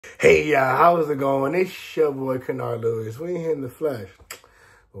Hey, y'all, how's it going? It's your boy, Kennard Lewis. We ain't here in the flesh,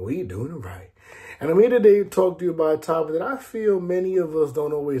 but we doing it right. And I'm here today to talk to you about a topic that I feel many of us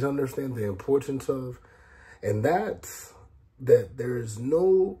don't always understand the importance of, and that's that there is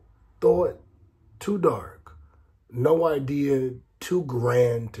no thought too dark, no idea too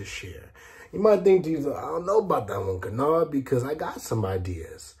grand to share. You might think to yourself, I don't know about that one, Kennard, because I got some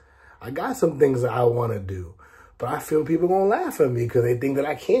ideas. I got some things that I want to do. But I feel people going to laugh at me because they think that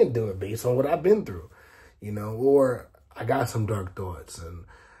I can't do it based on what I've been through, you know, or I got some dark thoughts and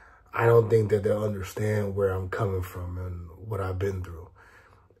I don't think that they'll understand where I'm coming from and what I've been through.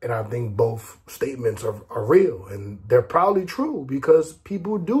 And I think both statements are real and they're probably true because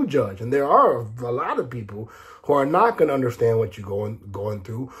people do judge. And there are a lot of people who are not going to understand what you're going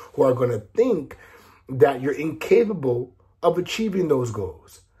through, who are going to think that you're incapable of achieving those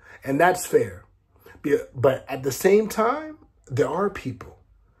goals. And that's fair. But at the same time, there are people,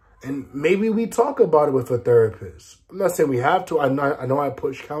 and maybe we talk about it with a therapist. I'm not saying we have to. I know I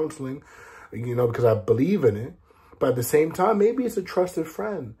push counseling, you know, because I believe in it. But at the same time, maybe it's a trusted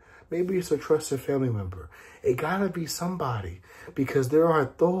friend. Maybe it's a trusted family member. It got to be somebody because there are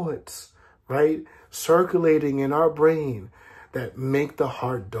thoughts, right, circulating in our brain that make the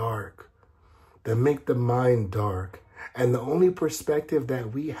heart dark, that make the mind dark. And the only perspective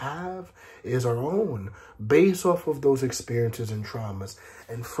that we have is our own, based off of those experiences and traumas.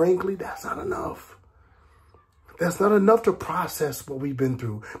 And frankly, that's not enough. That's not enough to process what we've been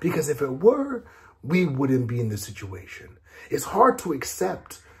through. Because if it were, we wouldn't be in this situation. It's hard to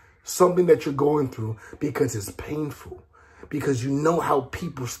accept something that you're going through because it's painful. Because you know how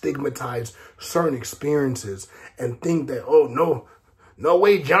people stigmatize certain experiences and think that, oh, no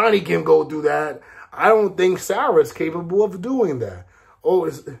way Johnny can go through that. I don't think Sarah's capable of doing that.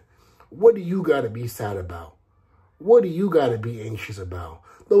 Oh, what do you got to be sad about? What do you got to be anxious about?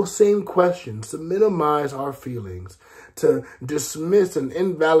 Those same questions to minimize our feelings, to dismiss and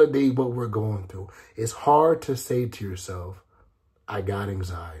invalidate what we're going through. It's hard to say to yourself, I got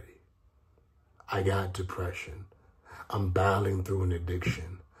anxiety. I got depression. I'm battling through an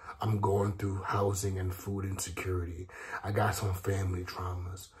addiction. I'm going through housing and food insecurity. I got some family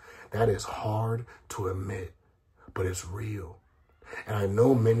traumas. That is hard to admit, but it's real. And I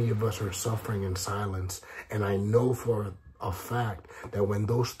know many of us are suffering in silence. And I know for a fact that when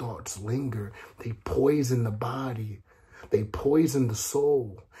those thoughts linger, they poison the body. They poison the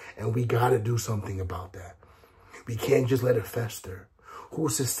soul. And we got to do something about that. We can't just let it fester.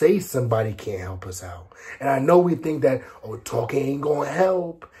 Who's to say somebody can't help us out? And I know we think that, oh, talking ain't going to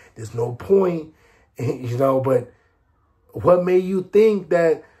help. There's no point, you know, but what made you think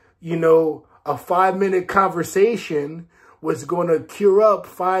that, you know, a 5-minute conversation was going to cure up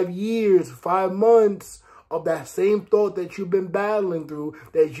 5 years, 5 months of that same thought that you've been battling through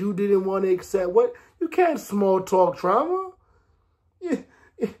that you didn't want to accept? What? You can't small talk trauma. You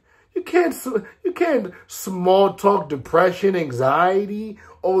can't small talk depression, anxiety,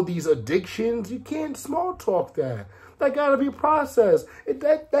 all these addictions. You can't small talk that. That got to be processed.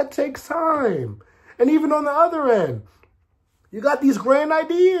 That takes time. And even on the other end, you got these grand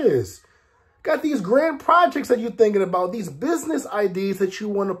ideas, got these grand projects that you're thinking about, these business ideas that you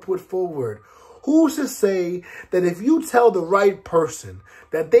want to put forward. Who's to say that if you tell the right person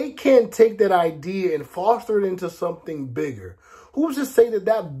that they can't take that idea and foster it into something bigger? Who's to say that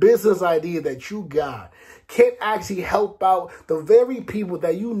that business idea that you got can't actually help out the very people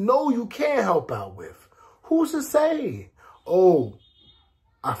that you know you can't help out with? Who's to say? Oh,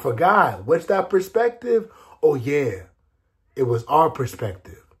 I forgot. What's that perspective? Oh, yeah. It was our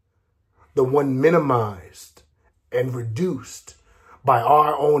perspective, the one minimized and reduced by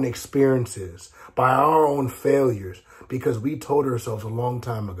our own experiences, by our own failures, because we told ourselves a long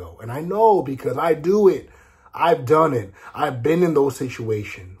time ago. And I know because I do it. I've done it. I've been in those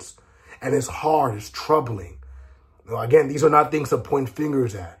situations. And it's hard. It's troubling. You know, again, these are not things to point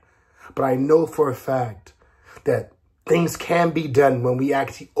fingers at. But I know for a fact that things can be done when we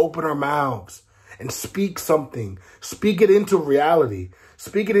actually open our mouths and speak something, speak it into reality,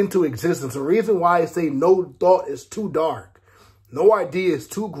 speak it into existence. The reason why I say no thought is too dark, no idea is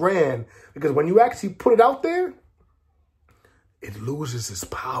too grand, because when you actually put it out there, it loses its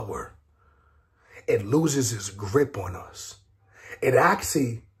power. It loses its grip on us. It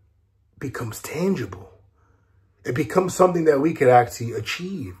actually becomes tangible. It becomes something that we could actually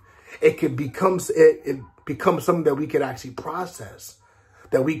achieve. It becomes something that we could actually process,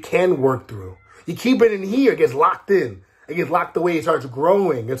 that we can work through. You keep it in here, it gets locked in. It gets locked away, it starts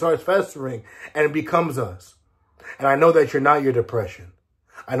growing, it starts festering, and it becomes us. And I know that you're not your depression.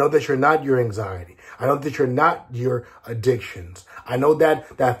 I know that you're not your anxiety. I know that you're not your addictions. I know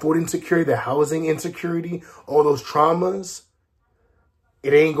that food insecurity, the housing insecurity, all those traumas,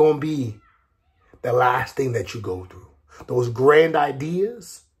 it ain't going to be the last thing that you go through. Those grand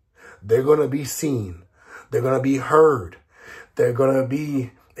ideas, they're going to be seen. They're going to be heard. They're going to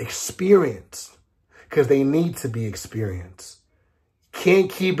be experienced because they need to be experienced.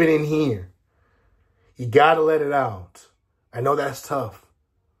 Can't keep it in here. You got to let it out. I know that's tough.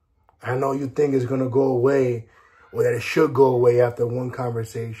 I know you think it's going to go away or that it should go away after one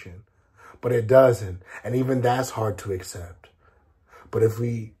conversation, but it doesn't. And even that's hard to accept. But if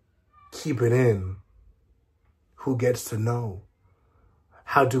we keep it in, who gets to know?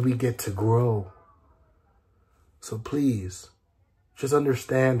 How do we get to grow? So please, just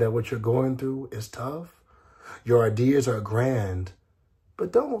understand that what you're going through is tough. Your ideas are grand,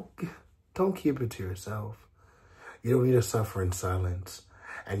 but don't keep it to yourself. You don't need to suffer in silence,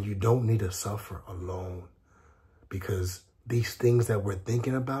 and you don't need to suffer alone, because these things that we're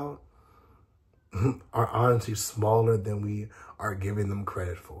thinking about are honestly smaller than we are giving them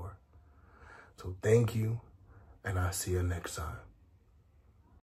credit for. So thank you, and I'll see you next time.